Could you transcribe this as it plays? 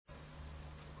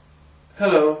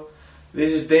Hello,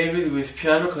 this is David with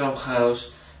Piano Clubhouse,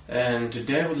 and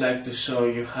today I would like to show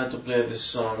you how to play the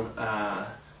song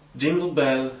Jingle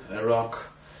Bell Rock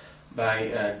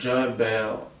by Joe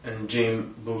Bell and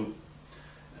Jim Booth.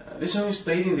 This song is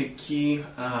played in the key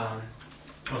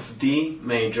of D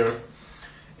major,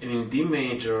 and in D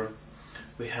major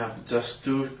we have just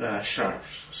two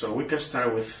sharps. So we can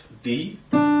start with D,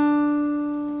 E,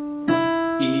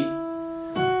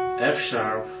 F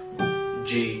sharp,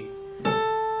 G,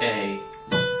 A,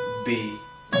 B,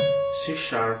 C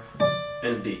sharp,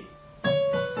 and D.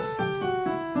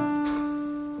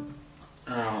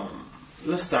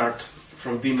 Let's start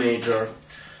from D major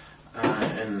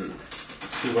and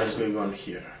see what is going on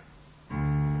here.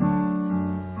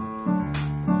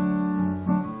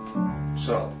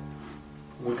 So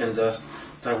we can just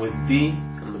start with D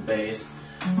on the bass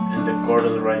and the chord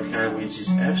on the right hand, which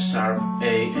is F sharp,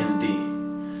 A, and D.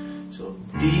 So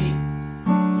D,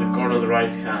 the chord on the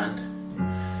right hand,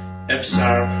 F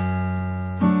sharp,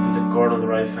 and the chord on the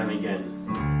right hand again.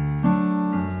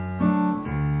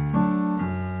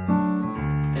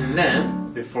 And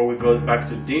then, before we go back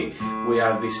to D, we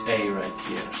have this A right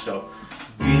here. So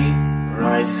D,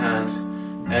 right hand,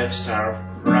 F sharp,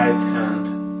 right hand,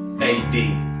 A,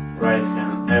 D, right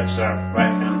hand, F sharp,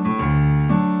 right hand.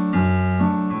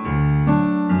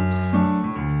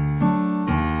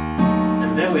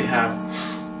 And then we have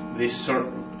this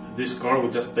chord we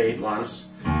just played once,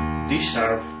 D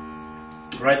sharp,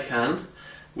 right hand.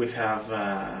 We have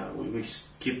we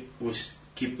keep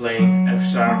playing F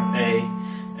sharp, A,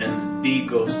 and D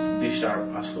goes to D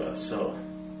sharp as well. So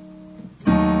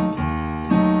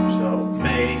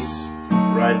bass,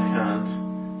 right hand,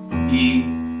 E.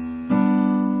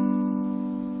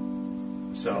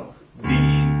 So D,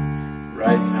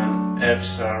 right hand, F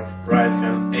sharp, right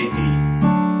hand, A, D.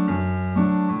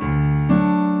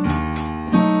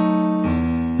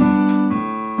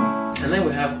 And then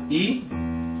we have E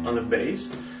on the bass,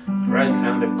 right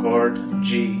hand the chord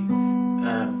G,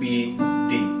 B,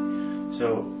 D.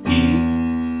 So E,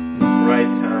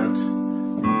 right hand,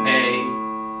 A,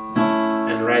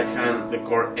 and right hand the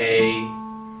chord A,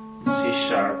 C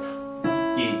sharp,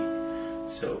 E.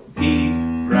 So E,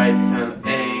 right hand,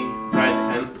 A, right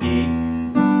hand, E.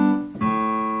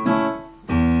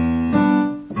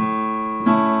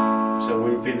 So we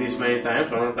repeat this many times.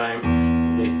 One more time.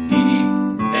 The E,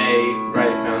 A,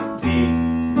 right hand, E,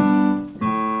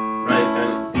 right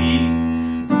hand, E,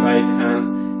 right hand,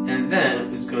 and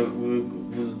then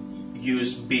we'll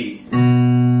use B,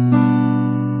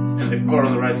 and the chord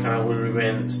on the right hand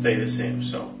will stay the same.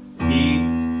 So E,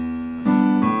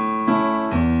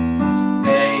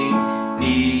 A,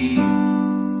 E,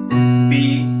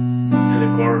 B, and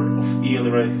the chord of E on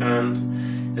the right hand,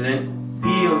 and then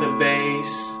E on the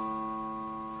bass.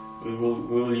 We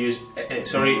will use A,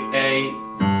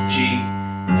 G,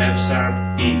 F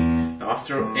sharp, E. Now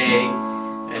after A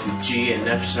and G and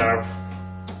F sharp,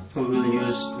 we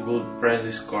will press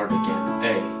this chord again,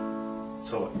 A.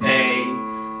 So A,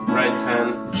 right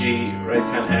hand, G, right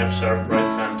hand, F sharp, right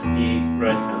hand, E,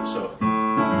 right hand. So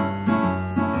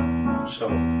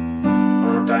one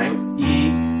more time, E,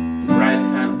 right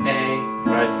hand, A,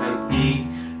 right hand, E,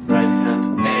 right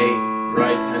hand, A,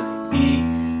 right hand, E,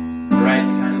 right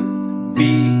hand, B,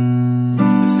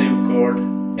 the same chord,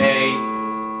 A,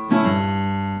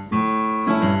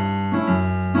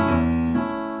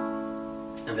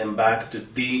 and then back to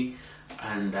D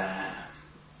and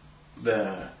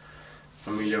the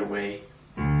familiar way.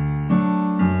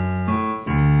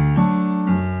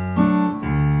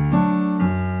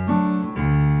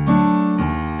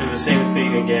 And the same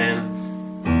thing again.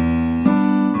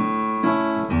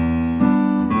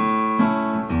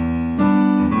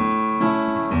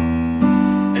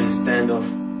 Instead of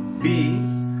B,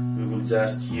 we will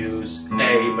just use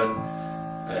A, but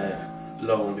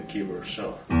low on the keyboard.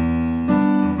 So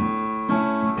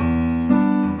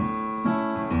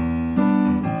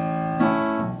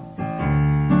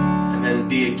and then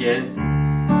D again.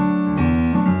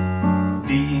 D,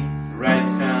 right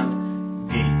hand,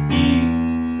 D, E,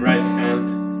 right hand,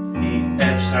 E,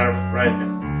 F sharp, right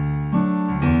hand.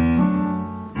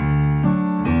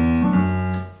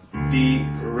 D,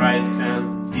 right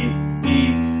hand, D,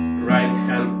 E, right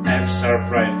hand, F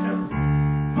sharp, right hand.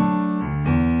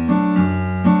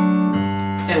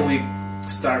 And we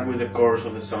start with the chorus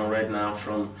of the song right now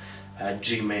from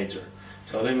G major.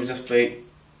 So let me just play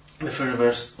the first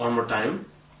verse one more time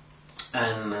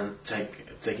and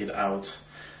take it out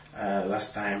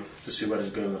last time to see what is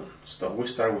going on. So we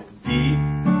start with D,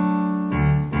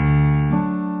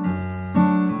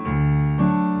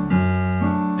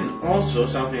 and also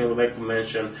something I would like to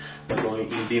mention, not only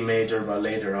in D major but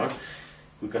later on,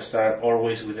 we can start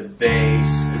always with a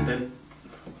bass, and then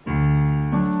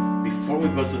before we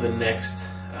go to the next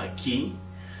key,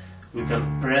 we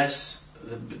can press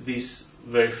this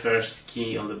very first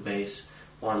key on the bass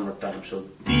one more time. So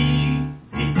D,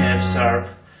 D, F sharp,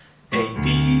 A,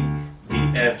 D, D,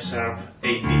 F sharp,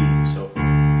 A, D. So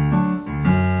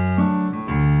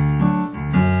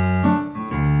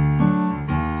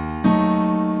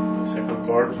the second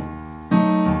chord.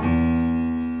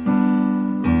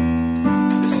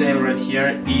 The same right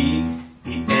here, E,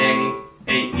 E, A,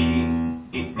 E,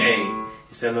 E, A.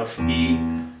 Instead of E,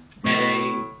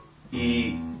 A,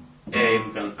 E, A,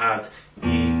 we can add E,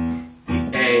 E,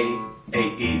 A,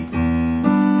 E.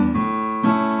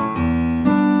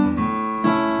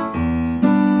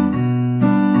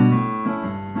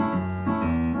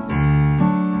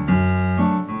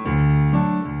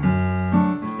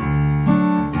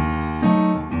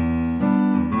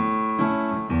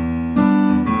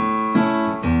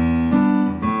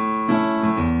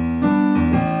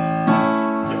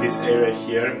 This A right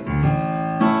here,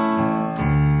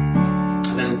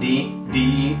 and then D,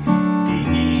 D, D,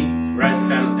 E, right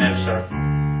hand F sharp,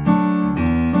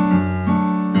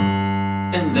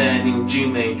 and then in G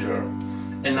major.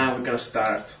 And now we're gonna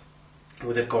start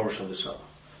with the chorus of the song.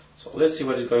 So let's see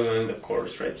what is going on in the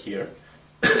chorus right here.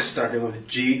 Starting with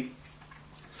G.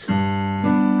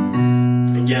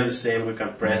 Again the same, we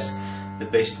can press the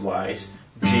bass twice.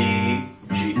 G,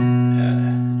 G,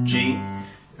 G,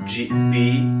 G,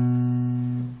 B,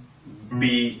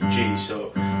 B, G.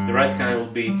 So the right hand will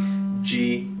be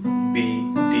G, B,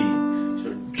 D.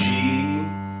 So G,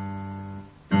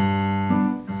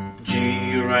 G,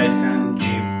 right hand, G,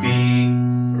 B,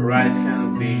 right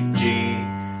hand, B, G,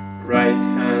 right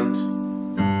hand.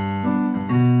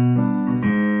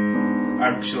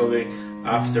 Actually,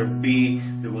 after B,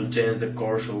 we will change the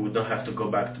chord, so we don't have to go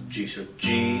back to G. So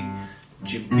G,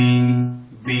 G, B,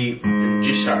 B, and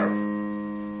G sharp.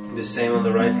 The same on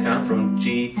the right hand, from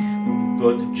G we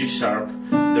go to G sharp,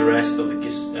 the rest of the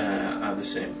keys are the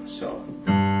same. So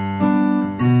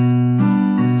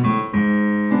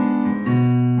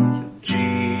G,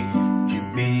 G,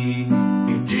 B,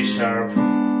 B, G sharp,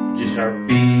 B,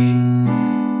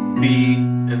 B,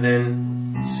 and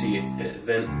then C,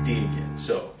 then D again.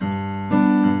 So, and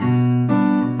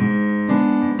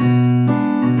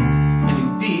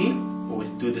in D we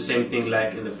do the same thing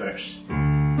like in the verse.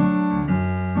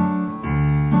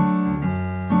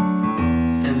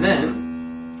 And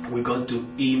then we go to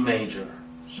E major.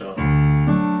 So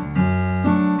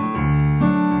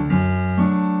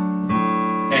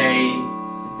A,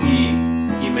 E,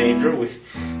 E major. With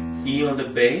E on the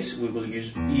bass, we will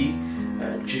use E,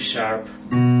 G sharp,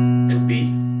 and B.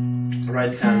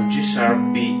 Right hand, G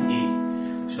sharp, B, E.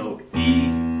 So E,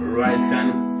 right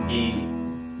hand, E,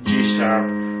 G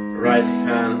sharp, right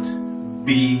hand,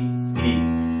 B, E.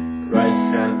 Right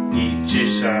hand, E, G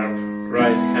sharp,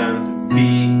 right hand, B,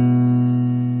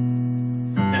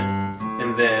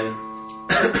 and then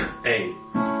A.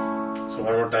 So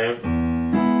one more time.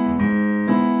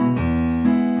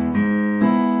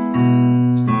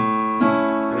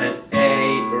 And then A,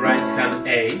 right hand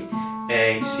A,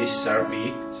 C sharp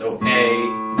E. So A,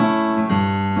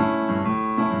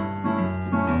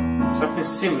 something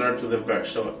similar to the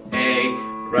verse. So A,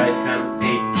 right hand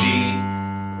A, G,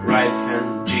 right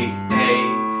hand G, A,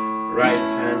 right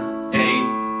hand A,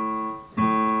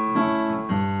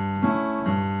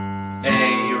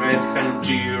 right hand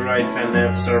G, right hand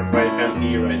F sharp, right hand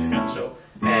E, right hand. So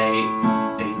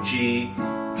A, G,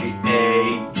 G,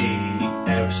 A, G,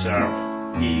 F sharp,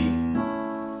 E.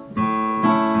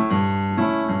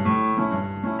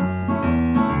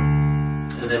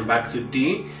 And then back to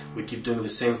D. We keep doing the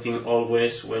same thing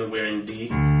always when we're in D.